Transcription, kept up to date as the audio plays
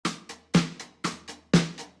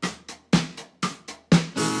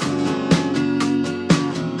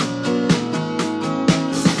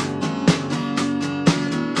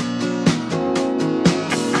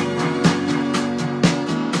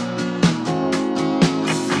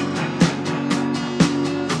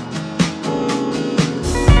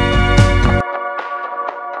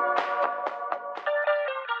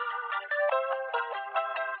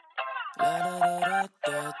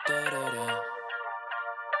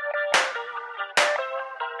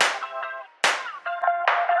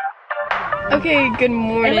Okay, good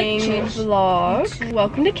morning vlog.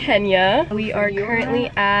 Welcome to Kenya. We are currently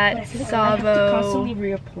at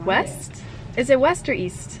Tsavo West. Is it west or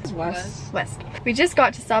east? It's west. We just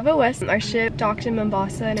got to Tsavo West. Our ship docked in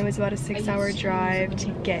Mombasa and it was about a 6-hour drive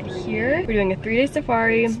to get here. We're doing a 3-day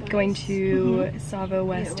safari, going to Tsavo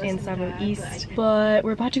West and Tsavo East. But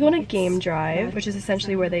we're about to go on a game drive, which is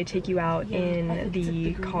essentially where they take you out in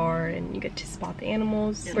the car and you get to spot the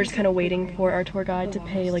animals. We're just kind of waiting for our tour guide to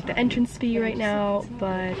pay like the entrance fee right now,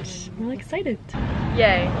 but we're really excited.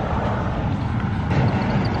 Yay.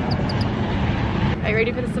 Are you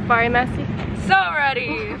ready for the safari, Massey? So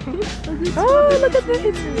ready! Oh, look at the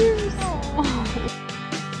ears!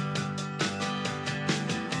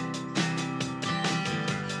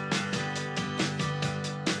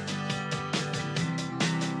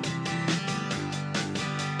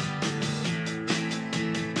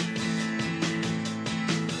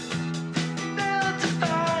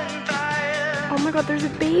 Oh my god, there's a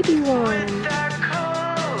baby one!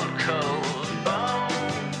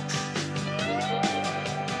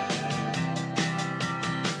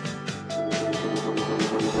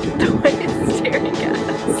 The way it's staring at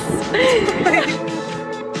us.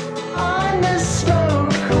 On the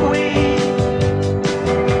smoke weed,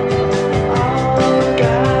 all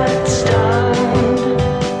got stoned,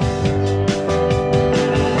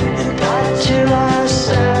 and thought to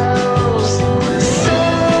ourselves.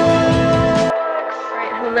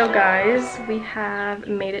 Alright, hello guys. We have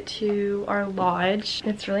made it to our lodge.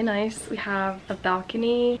 It's really nice. We have a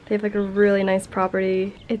balcony. They have like a really nice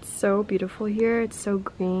property. It's so beautiful here. It's so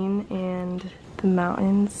green and the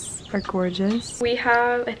mountains are gorgeous. We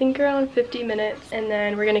have, I think, around 50 minutes and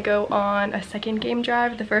then we're gonna go on a second game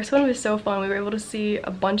drive. The first one was so fun. We were able to see a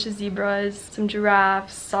bunch of zebras, some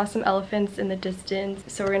giraffes, saw some elephants in the distance.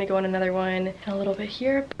 So we're gonna go on another one in a little bit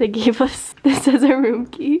here. They gave us this as a room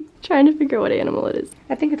key. Trying to figure out what animal it is.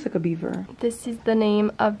 I think it's like a beaver. This is the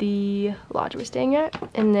name of the lodge we're staying at.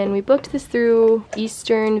 And then we booked this through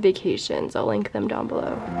Eastern Vacations. I'll link them down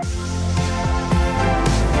below.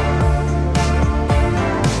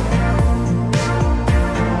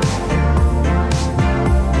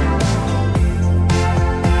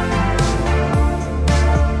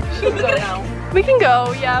 We can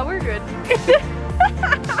go, yeah, we're good.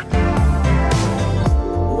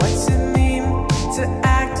 What's it mean to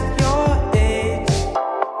act your age?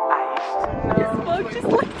 This boat just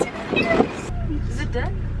looked here. Is it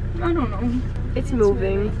dead? I don't know. It's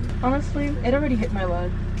moving. Honestly, it already hit my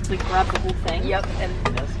leg. Like grab the whole thing. Yep, and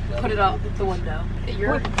put it out the window.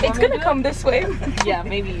 It's gonna come this way. Yeah,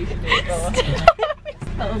 maybe you can do it.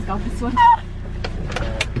 Let's go this one.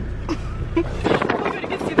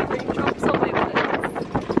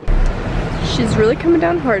 She's really coming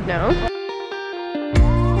down hard now.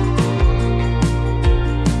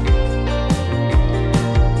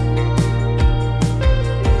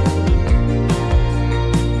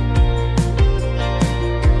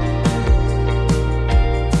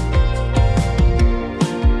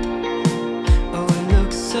 Oh, it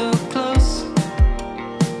looks so close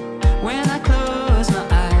when I close my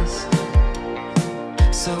eyes.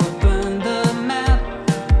 So I burn the map.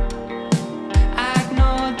 I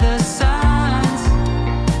ignore the signs,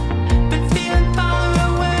 but feeling far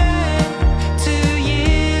away. 2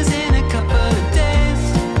 years in a couple of days.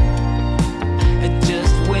 I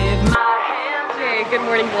just wave my hand. Okay, good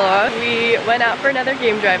morning vlog. We went out for another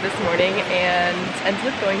game drive this morning and ended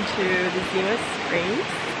up going to the Zima Springs.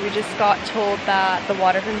 We just got told that the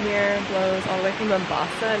water from here flows all the way from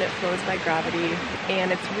Mombasa and it flows by gravity.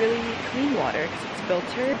 And it's really clean water because it's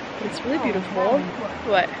filtered. But it's really beautiful.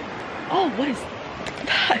 What? Oh, what is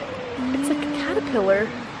that? It's like a caterpillar.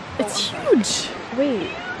 It's huge. Wait,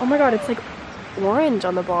 oh my god, it's like orange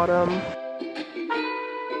on the bottom.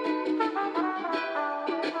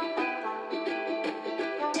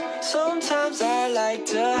 Sometimes I like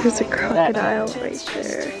to. There's a crocodile right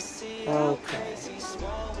there. Okay.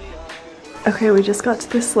 Okay, we just got to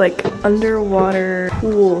this like underwater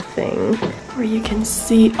pool thing where you can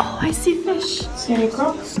see, oh, I see fish. See any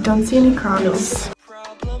crocs? Don't see any crocodiles.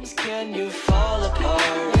 Problems, can you fall apart?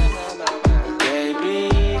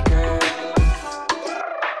 Baby girl.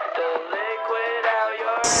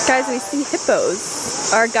 Guys, we see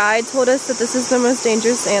hippos. Our guide told us that this is the most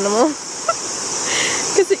dangerous animal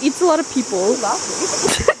because it eats a lot of people. You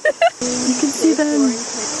can see them.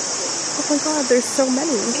 Oh my god, there's so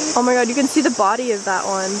many. Oh my god, you can see the body of that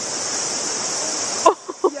one. Oh.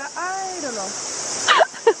 Yeah, I don't know.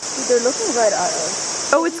 They're looking right at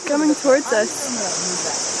us. Oh, it's coming towards us.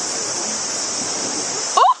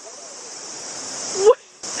 Oh!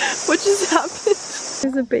 What just happened?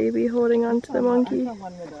 There's a baby holding on to the monkey.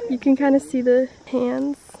 You can kind of see the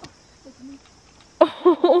hands.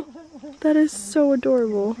 Oh, that is so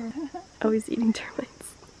adorable. Oh, he's eating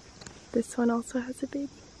termites. This one also has a baby.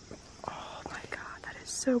 Oh my god, that is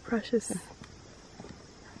so precious.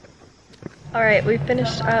 Alright, we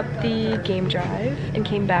finished up the game drive and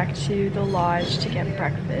came back to the lodge to get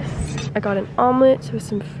breakfast. I got an omelet with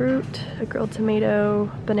some fruit, a grilled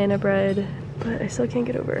tomato, banana bread, but I still can't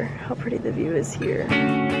get over how pretty the view is here.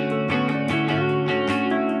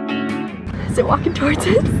 Is it walking towards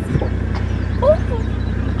us? Oh,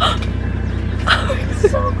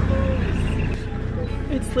 it's so close.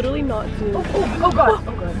 It's literally not zoom. Oh god.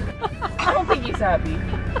 Oh god. I don't think he's happy.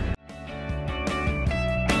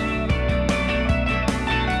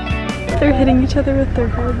 They're hitting each other with their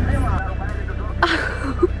heads.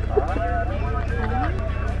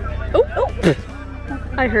 Oh.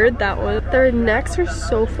 I heard that one. Their necks are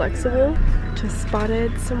so flexible. Just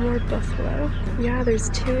spotted some more buffalo. Yeah, there's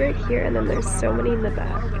 2 right here and then there's so many in the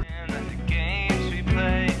back.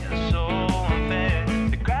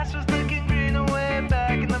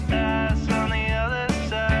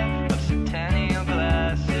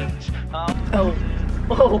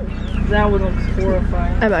 Oh, that one looks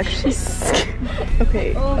horrifying. I'm actually scared.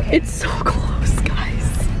 Okay, it's so close,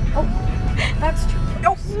 guys. Oh, that's true.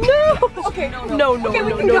 Oh, no! Okay,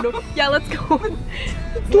 no. Yeah, let's go.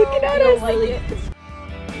 It's looking at us. Like it.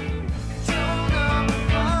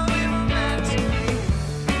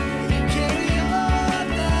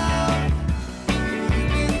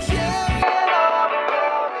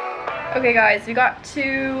 Okay guys, we got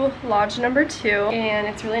to lodge number 2 and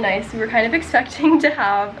it's really nice. We were kind of expecting to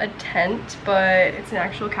have a tent, but it's an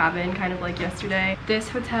actual cabin, kind of like yesterday. This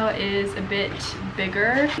hotel is a bit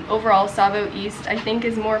bigger. Overall, Tsavo East I think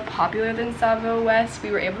is more popular than Tsavo West.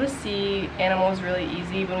 We were able to see animals really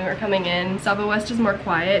easy when we were coming in. Tsavo West is more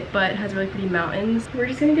quiet, but has really pretty mountains. We're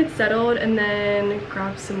just gonna get settled and then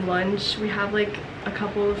grab some lunch. We have like a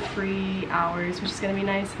couple of free hours, which is gonna be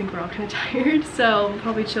nice. I think we're all kind of tired, so we'll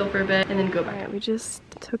probably chill for a bit and then go back. Right, we just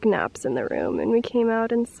took naps in the room and we came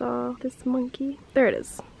out and saw this monkey. There it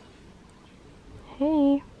is.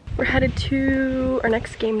 Hey. We're headed to our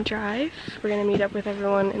next game drive. We're gonna meet up with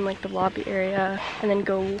everyone in like the lobby area and then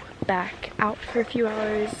go back out for a few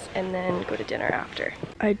hours and then go to dinner after.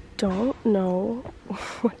 I don't know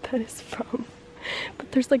what that is from,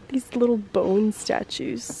 but there's like these little bone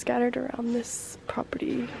statues scattered around this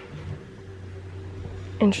property.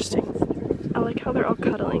 Interesting. I like how they're all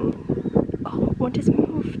cuddling. Oh, one just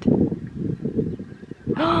moved.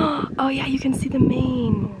 Oh yeah, you can see the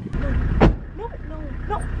mane.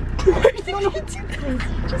 No. Why did you do that?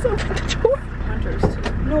 Just open the door. Hunters.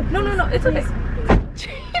 No, it's okay.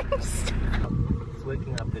 James. It's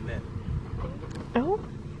waking up the men. Oh?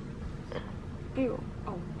 Ew.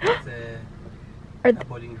 Oh. It's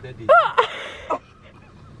boarding daddy.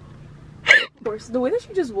 Of course, the way that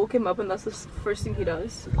she just woke him up and that's the first thing he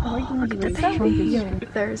does. Oh, the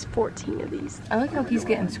there's 14 of these. I like how he's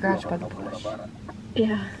getting scratched by the push.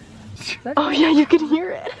 Yeah. Oh yeah, you can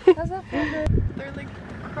hear it. How's that feel? They're like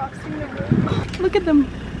crossing the road. Look at them.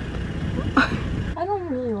 I don't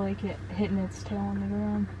really like it hitting its tail on the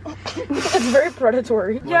ground. It's very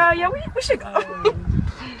predatory. Yeah, we should go.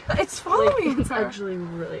 It's following. Like, it's actually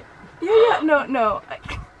really. Yeah, no.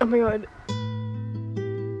 Oh my god.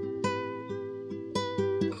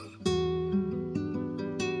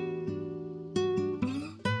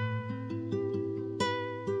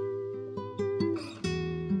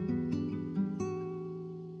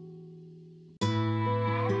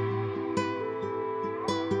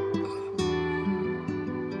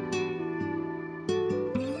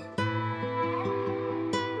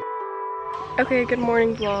 Okay, good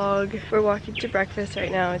morning vlog. We're walking to breakfast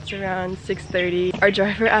right now. It's around 6:30. Our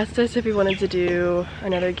driver asked us if we wanted to do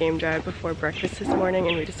another game drive before breakfast this morning,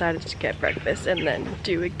 and we decided to get breakfast and then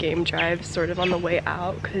do a game drive sort of on the way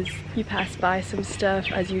out because you pass by some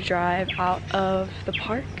stuff as you drive out of the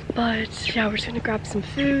park. But yeah, we're just gonna grab some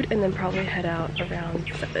food and then probably head out around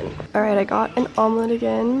 7. Alright, I got an omelet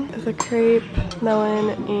again with a crepe,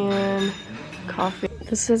 melon, and coffee.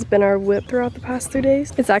 This has been our whip throughout the past 3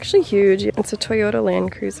 days. It's actually huge. It's a Toyota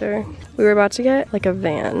Land Cruiser. We were about to get like a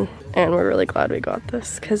van and we're really glad we got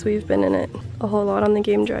this because we've been in it a whole lot on the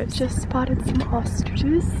game drives. Just spotted some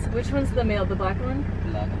ostriches. Which one's the male? The black one?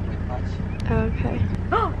 Black with patch. Okay.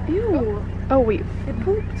 Oh, ew. Oh wait. It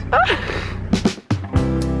pooped. Ah!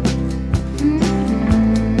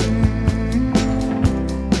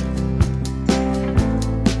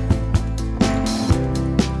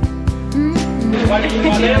 What do you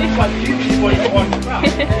want?